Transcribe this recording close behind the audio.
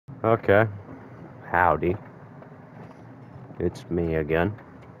Okay. Howdy. It's me again.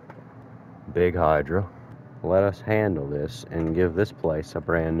 Big Hydra. Let us handle this and give this place a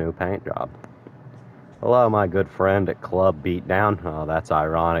brand new paint job. Hello, my good friend at Club Beatdown. Oh, that's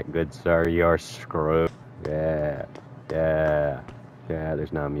ironic, good sir. You're screwed. Yeah.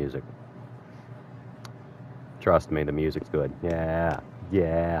 There's no music. Trust me, the music's good. Yeah.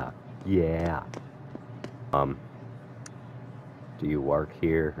 Do you work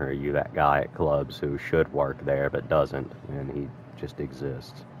here, or are you that guy at clubs who should work there but doesn't, and he just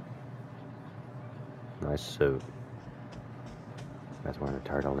exists? Nice suit. That's wearing a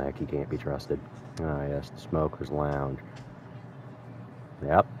turtleneck, he can't be trusted. Ah, yes, the Smoker's Lounge.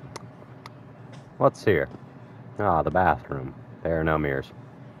 Yep. What's here? Ah, the bathroom. There are no mirrors.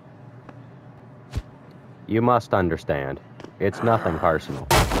 You must understand, it's nothing personal.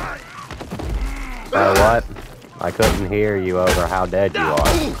 So what? I couldn't hear you over how dead you are.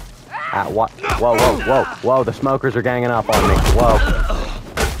 At what? Whoa, the smokers are ganging up on me. Whoa.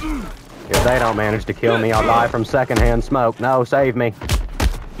 If they don't manage to kill me, I'll die from secondhand smoke. No, save me.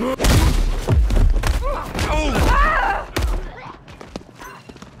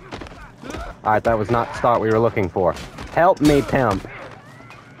 Alright, that was not the start we were looking for. Help me, pimp.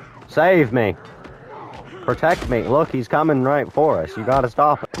 Save me. Protect me. Look, he's coming right for us. You gotta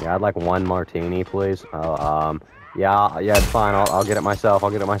stop it. Yeah, I'd like one martini, please. Oh, yeah, it's fine. I'll get it myself. Well,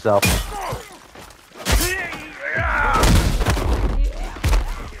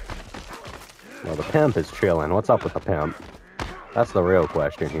 the pimp is chilling. What's up with the pimp? That's the real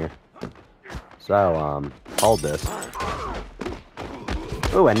question here. So, hold this.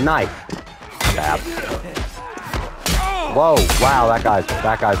 Ooh, a knife. Stab. Whoa, wow, that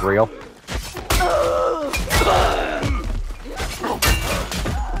guy's real.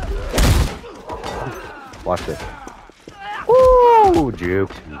 Watch this. Woo!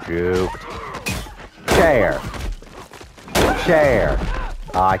 Juked. Chair.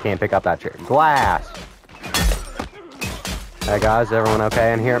 I can't pick up that chair. Glass. Hey guys, everyone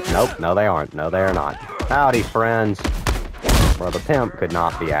okay in here? Nope, no they aren't. No, they are not. Howdy, friends. Well, the pimp could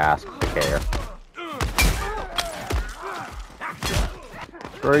not be asked to care.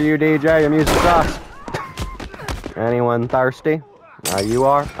 Screw you, DJ, your music sucks. Anyone thirsty? You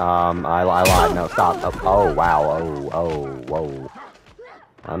are? I lied. No, stop. Oh, wow. Whoa.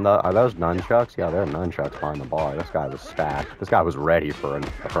 Are those nunchucks? Yeah, they're nunchucks behind the bar. This guy was stacked. This guy was ready for a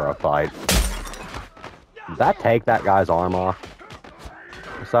fight. Did that take that guy's arm off?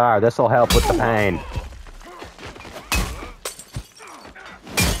 Sorry, this'll help with the pain.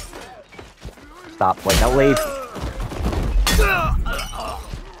 Stop. Wait, don't leave.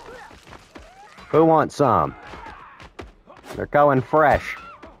 Who wants some? They're going fresh.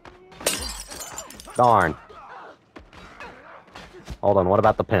 Darn. Hold on, what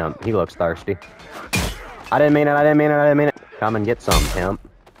about the pimp? He looks thirsty. I didn't mean it. Come and get some, pimp.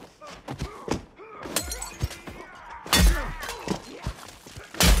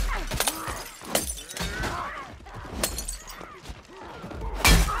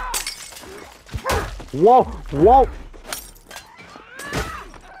 Whoa!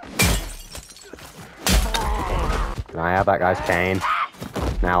 Can I have that guy's cane?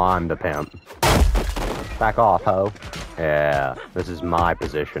 Now I'm the pimp. Back off, ho. Yeah, this is my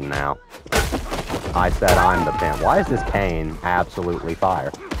position now. I said I'm the pimp. Why is this cane absolutely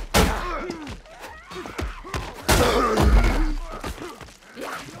fire?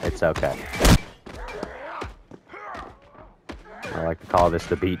 It's okay. I like to call this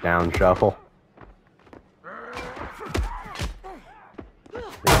the beatdown shuffle.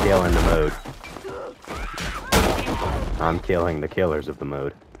 It's killing the mood. I'm killing the killers of the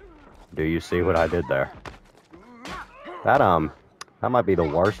mood. Do you see what I did there? That might be the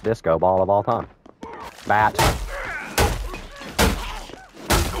worst disco ball of all time. Bat.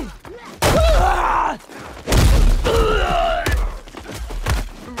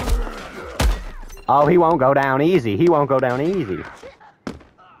 Oh, he won't go down easy.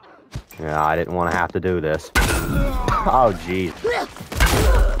 Yeah, I didn't want to have to do this. Oh, jeez.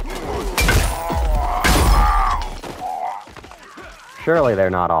 Surely they're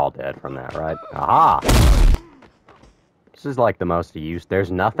not all dead from that, right? Aha! This is like the most used.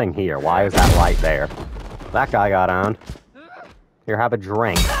 There's nothing here. Why is that light there? That guy got owned. Here, have a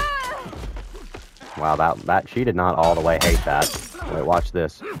drink. Wow, that she did not all the way hate that. Wait, watch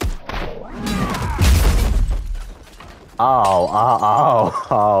this.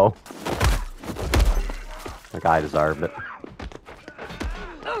 Oh. The guy deserved it.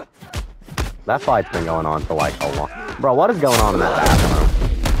 That fight's been going on for like a long... Bro, what is going on in that bathroom?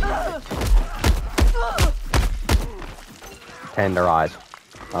 Tenderize.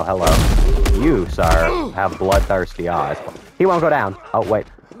 Oh, hello. You, sir, have bloodthirsty eyes. He won't go down. Oh, wait.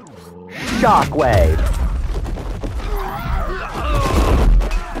 Shockwave!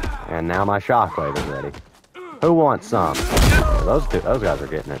 And now my shockwave is ready. Who wants some? Those guys are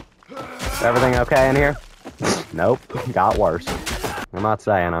getting it. Everything okay in here? Nope. Got worse. I'm not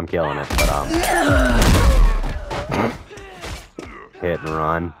saying I'm killing it, but hit and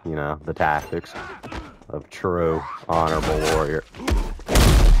run, you know, the tactics of true honorable warrior.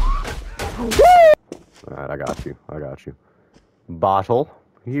 Alright, I got you. I got you. Bottle,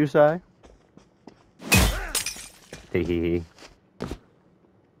 you say? Hee hee hee.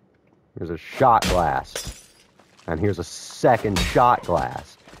 Here's a shot glass. And here's a second shot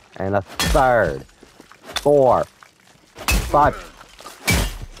glass. And a third. 4. 5.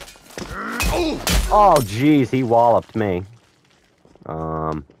 Oh, jeez, he walloped me.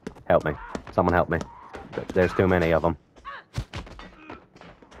 Help me. Someone help me. There's too many of them.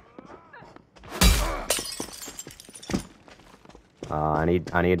 I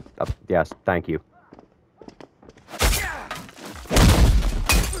need, yes, thank you.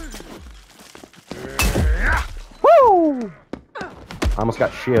 Woo! I almost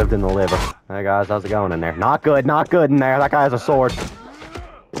got shivved in the liver. Hey guys, how's it going in there? Not good in there. That guy has a sword.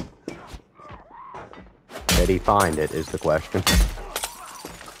 Did he find it, is the question.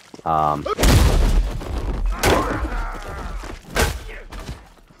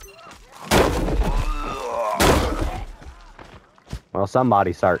 Well,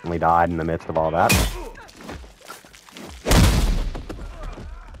 somebody certainly died in the midst of all that.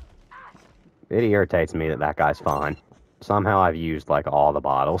 It irritates me that that guy's fine. Somehow I've used, like, all the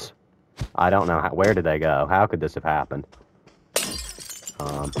bottles. I don't know how. Where did they go? How could this have happened? There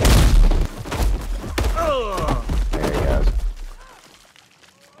he goes.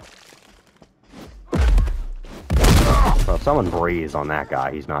 Well, if someone breathes on that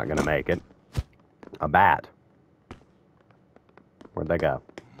guy, he's not gonna make it. A bat. Where'd they go?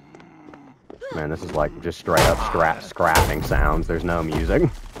 Man, this is like just straight up scrapping sounds. There's no music.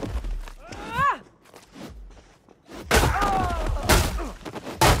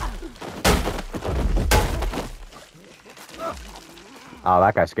 Oh,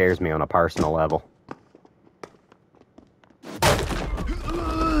 that guy scares me on a personal level.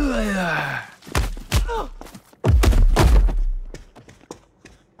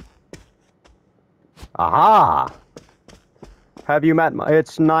 Aha! Have you met my...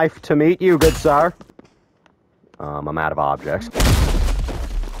 It's nice to meet you, good sir. I'm out of objects.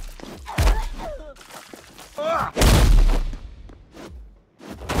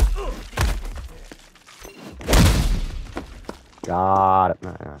 Got it.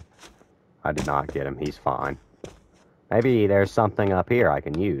 I did not get him. He's fine. Maybe there's something up here I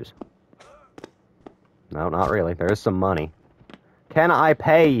can use. No, not really. There is some money. Can I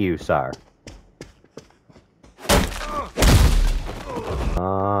pay you, sir?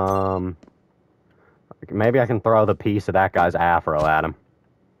 Maybe I can throw the piece of that guy's afro at him.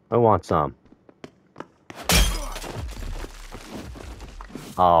 Who wants some?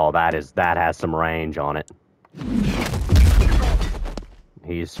 Oh, that has some range on it.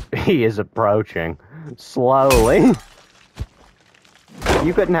 He is approaching slowly.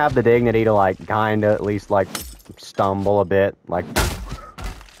 You couldn't have the dignity to, like, kinda at least, like, stumble a bit, like.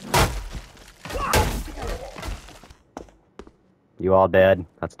 You all dead?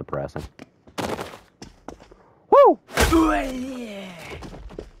 That's depressing. Woo!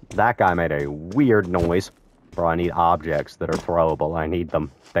 That guy made a weird noise. Bro, I need objects that are throwable. I need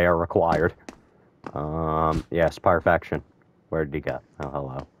them. They are required. Yes, perfection. Where did he go? Oh,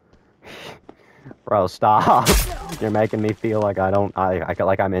 hello. Bro, stop. You're making me feel like I feel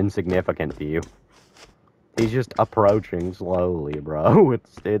like I'm insignificant to you. He's just approaching slowly, bro.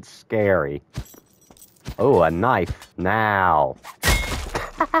 It's scary. Oh, a knife. Now.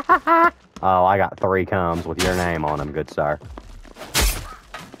 Oh, I got 3 combs with your name on them, good sir.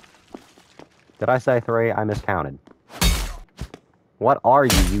 Did I say 3? I miscounted. What are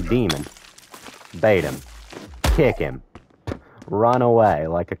you, you demon? Bait him. Kick him. Run away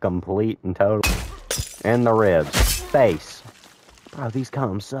like a complete and total... In the ribs. Face. Bro, these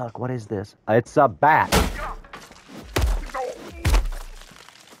combs suck. What is this? It's a bat.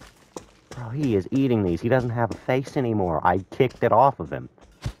 Bro, he is eating these. He doesn't have a face anymore. I kicked it off of him.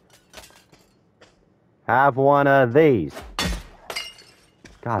 Have one of these.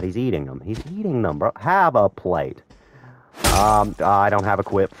 God, he's eating them. He's eating them, bro. Have a plate. I don't have a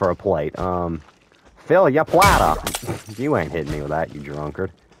quip for a plate. Fill your platter. You ain't hitting me with that, you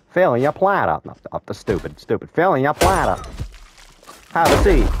drunkard. Fill your platter. Up the stupid. Fill your platter. Have a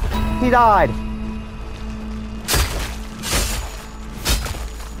seat. He died.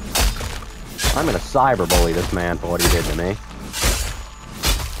 I'm gonna cyberbully this man for what he did to me.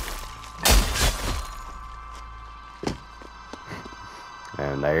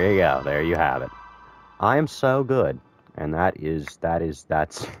 And there you go. There you have it. I am so good. And that's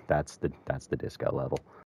the disco level.